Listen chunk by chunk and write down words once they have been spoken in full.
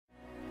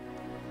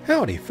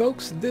Howdy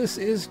folks, this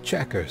is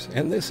Checkers,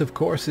 and this of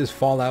course is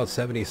Fallout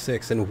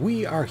 76, and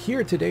we are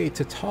here today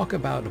to talk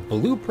about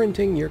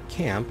blueprinting your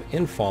camp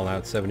in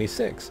Fallout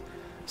 76.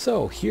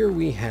 So here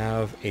we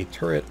have a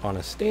turret on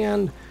a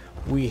stand,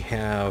 we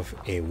have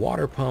a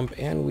water pump,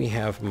 and we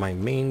have my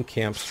main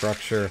camp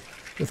structure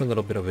with a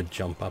little bit of a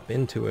jump up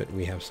into it.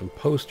 We have some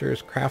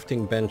posters,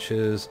 crafting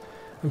benches.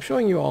 I'm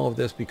showing you all of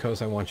this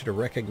because I want you to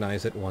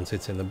recognize it once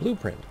it's in the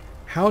blueprint.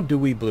 How do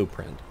we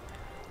blueprint?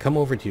 Come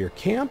over to your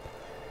camp,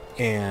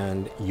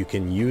 and you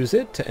can use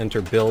it to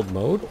enter build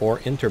mode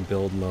or enter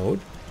build mode,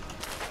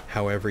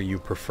 however you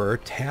prefer.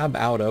 Tab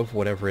out of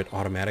whatever it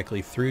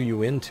automatically threw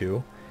you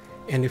into,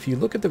 and if you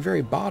look at the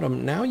very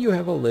bottom, now you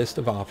have a list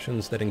of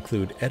options that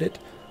include edit,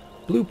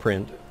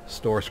 blueprint,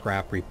 store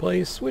scrap,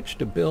 replace, switch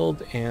to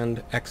build,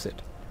 and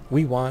exit.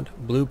 We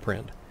want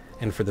blueprint,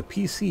 and for the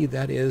PC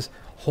that is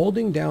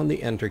holding down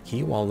the enter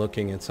key while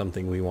looking at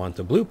something we want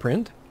to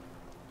blueprint.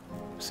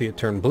 See it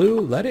turn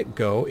blue, let it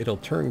go, it'll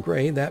turn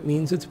gray, that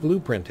means it's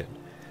blueprinted.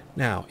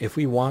 Now, if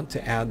we want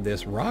to add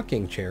this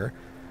rocking chair,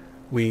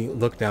 we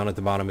look down at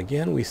the bottom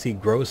again, we see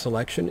grow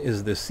selection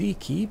is the C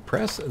key,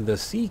 press the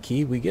C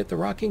key, we get the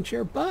rocking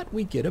chair, but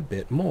we get a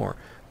bit more,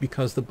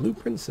 because the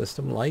blueprint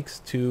system likes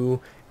to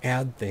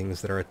add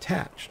things that are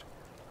attached.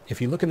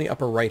 If you look in the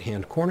upper right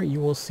hand corner, you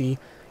will see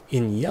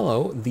in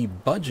yellow the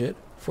budget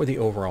for the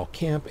overall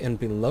camp, and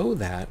below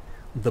that,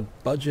 the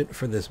budget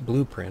for this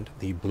blueprint,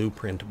 the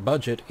blueprint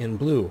budget in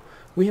blue.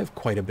 We have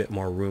quite a bit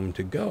more room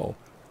to go.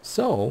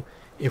 So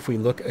if we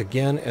look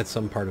again at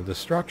some part of the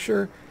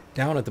structure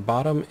down at the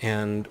bottom,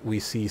 and we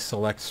see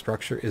select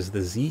structure is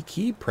the Z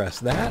key,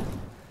 press that.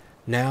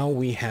 Now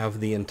we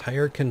have the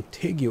entire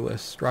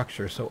contiguous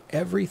structure, so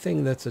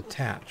everything that's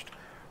attached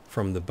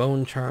from the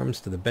bone charms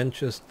to the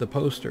benches to the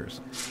posters.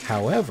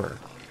 However,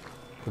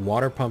 the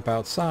water pump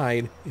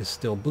outside is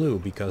still blue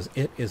because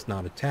it is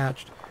not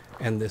attached,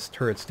 and this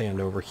turret stand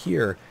over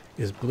here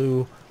is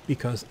blue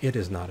because it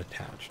is not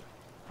attached.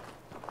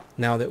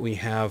 Now that we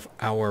have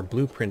our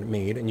blueprint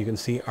made, and you can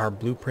see our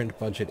blueprint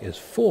budget is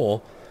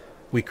full,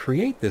 we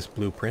create this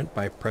blueprint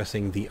by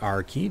pressing the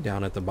R key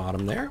down at the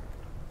bottom there,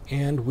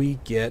 and we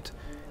get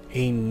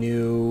a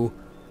new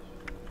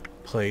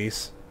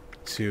place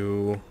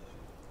to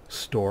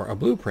store a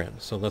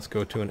blueprint. So let's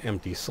go to an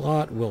empty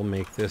slot. We'll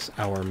make this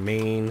our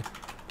main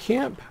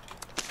camp,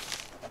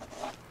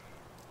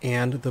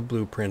 and the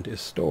blueprint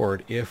is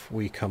stored. If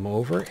we come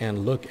over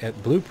and look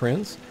at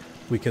blueprints,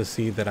 we can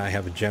see that I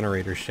have a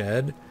generator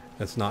shed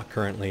that's not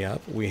currently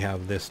up. We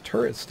have this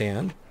turret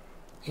stand,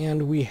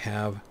 and we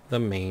have the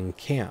main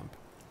camp.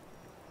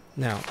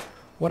 Now,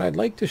 what I'd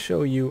like to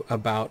show you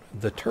about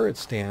the turret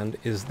stand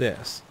is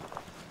this.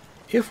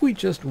 If we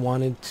just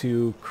wanted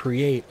to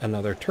create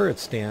another turret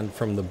stand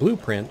from the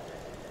blueprint,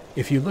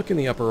 if you look in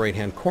the upper right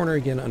hand corner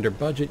again under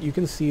budget, you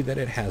can see that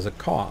it has a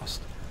cost.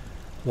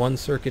 1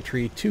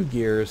 circuitry, 2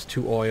 gears,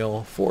 2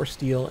 oil, 4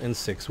 steel, and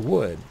 6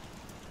 wood.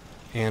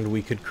 And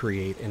we could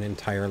create an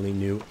entirely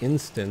new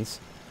instance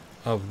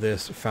of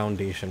this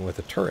foundation with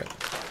a turret.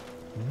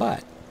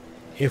 But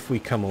if we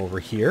come over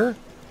here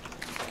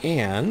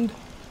and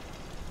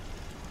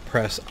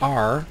press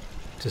R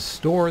to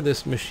store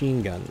this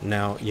machine gun.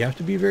 Now, you have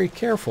to be very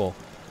careful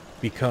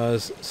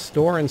because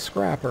store and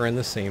scrap are in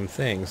the same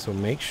thing. So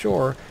make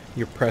sure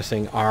you're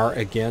pressing R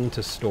again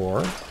to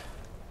store.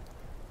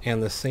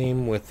 And the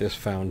same with this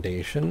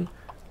foundation.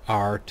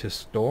 R to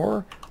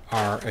store,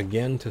 R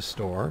again to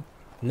store.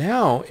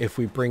 Now, if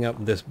we bring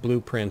up this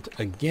blueprint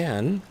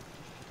again,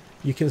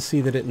 you can see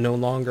that it no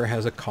longer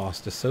has a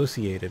cost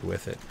associated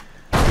with it.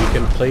 We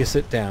can place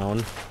it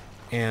down,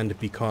 and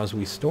because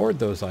we stored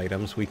those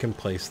items, we can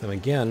place them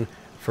again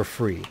for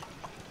free.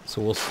 So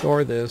we'll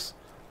store this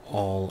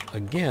all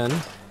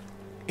again,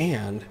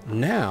 and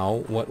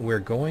now what we're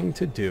going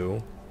to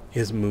do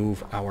is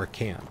move our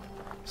camp.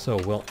 So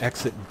we'll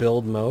exit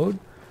build mode.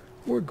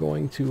 We're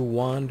going to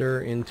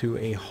wander into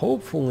a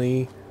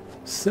hopefully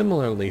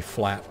similarly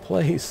flat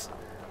place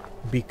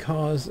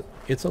because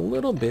it's a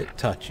little bit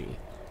touchy.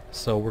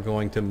 So we're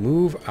going to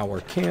move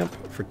our camp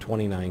for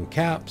 29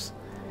 caps,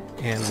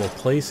 and we'll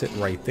place it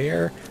right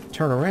there,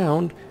 turn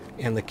around,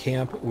 and the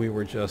camp we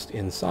were just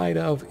inside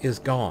of is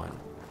gone.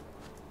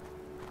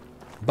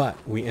 But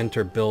we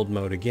enter build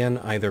mode again,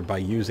 either by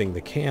using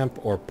the camp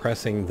or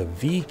pressing the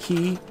V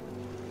key,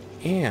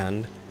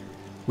 and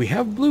we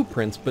have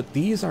blueprints, but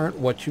these aren't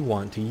what you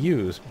want to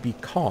use,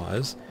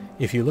 because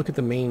if you look at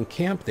the main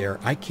camp there,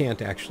 I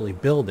can't actually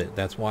build it.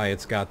 That's why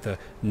it's got the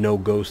no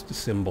ghost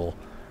symbol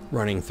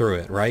running through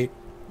it, right?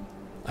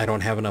 I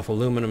don't have enough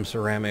aluminum,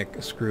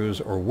 ceramic,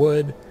 screws, or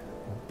wood,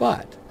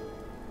 but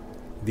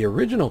the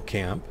original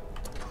camp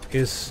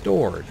is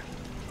stored.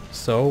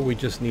 So we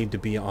just need to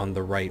be on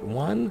the right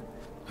one.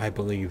 I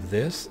believe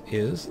this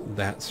is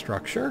that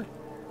structure,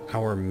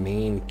 our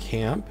main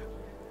camp.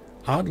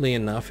 Oddly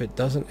enough, it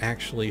doesn't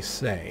actually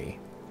say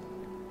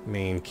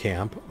main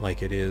camp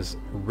like it is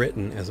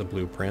written as a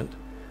blueprint,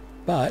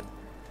 but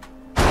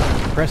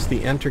press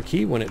the enter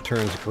key when it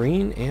turns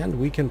green and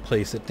we can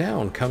place it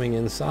down. Coming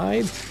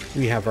inside,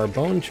 we have our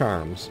bone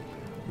charms.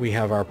 We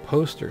have our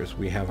posters,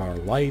 we have our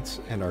lights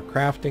and our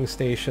crafting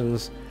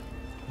stations.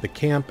 The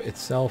camp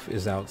itself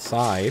is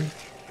outside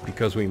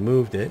because we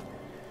moved it.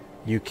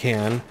 You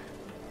can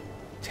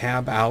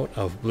tab out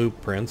of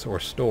blueprints or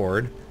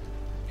stored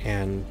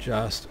and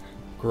just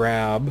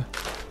grab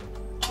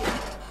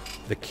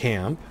the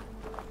camp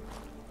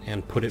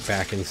and put it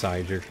back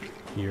inside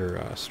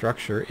your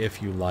structure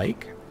if you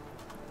like.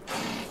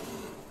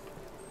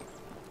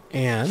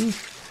 And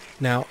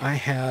now I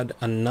had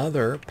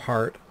another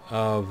part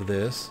of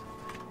this.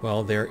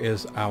 Well, there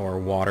is our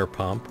water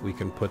pump. We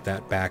can put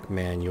that back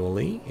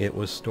manually. It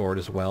was stored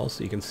as well,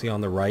 so you can see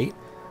on the right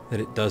that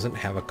it doesn't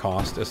have a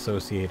cost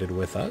associated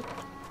with it.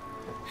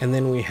 And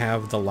then we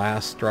have the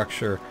last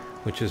structure,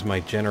 which is my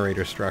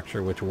generator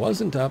structure, which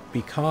wasn't up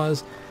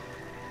because,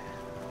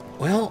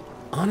 well,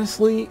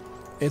 honestly,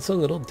 it's a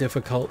little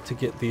difficult to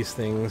get these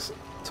things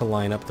to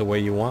line up the way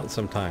you want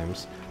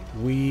sometimes.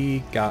 We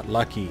got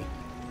lucky.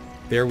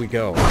 There we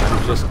go.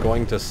 I'm just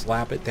going to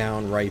slap it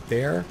down right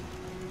there,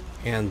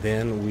 and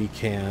then we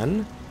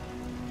can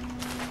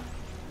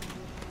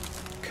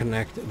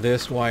connect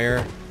this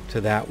wire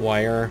to that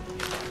wire,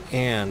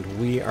 and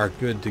we are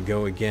good to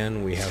go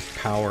again. We have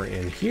power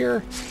in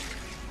here,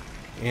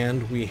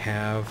 and we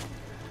have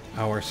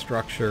our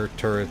structure,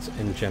 turrets,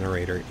 and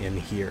generator in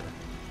here.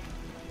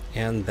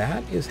 And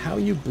that is how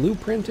you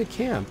blueprint a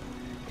camp,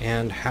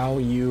 and how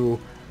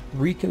you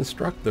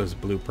reconstruct those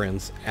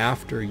blueprints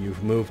after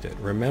you've moved it.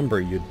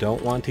 Remember, you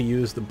don't want to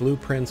use the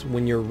blueprints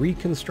when you're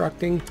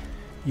reconstructing.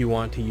 You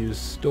want to use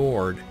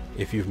stored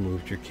if you've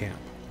moved your camp.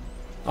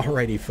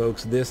 Alrighty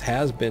folks, this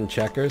has been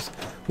Checkers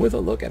with a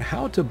look at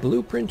how to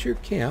blueprint your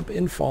camp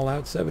in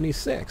Fallout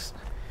 76.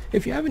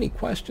 If you have any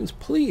questions,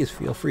 please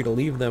feel free to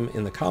leave them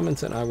in the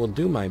comments and I will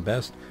do my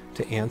best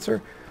to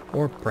answer,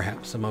 or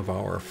perhaps some of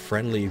our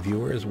friendly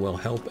viewers will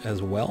help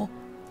as well.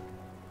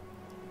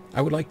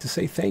 I would like to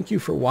say thank you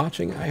for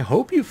watching. I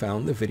hope you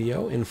found the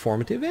video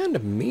informative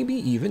and maybe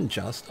even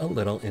just a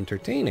little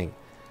entertaining.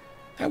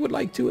 I would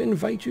like to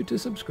invite you to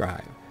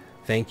subscribe.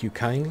 Thank you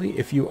kindly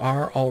if you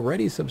are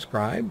already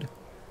subscribed.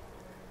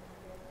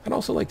 I'd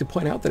also like to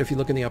point out that if you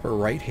look in the upper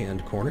right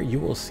hand corner, you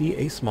will see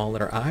a small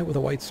letter I with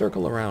a white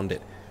circle around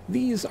it.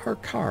 These are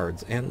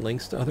cards and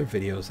links to other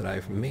videos that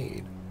I've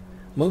made.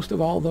 Most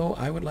of all though,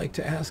 I would like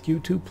to ask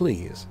you to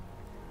please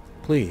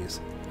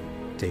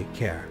take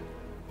care.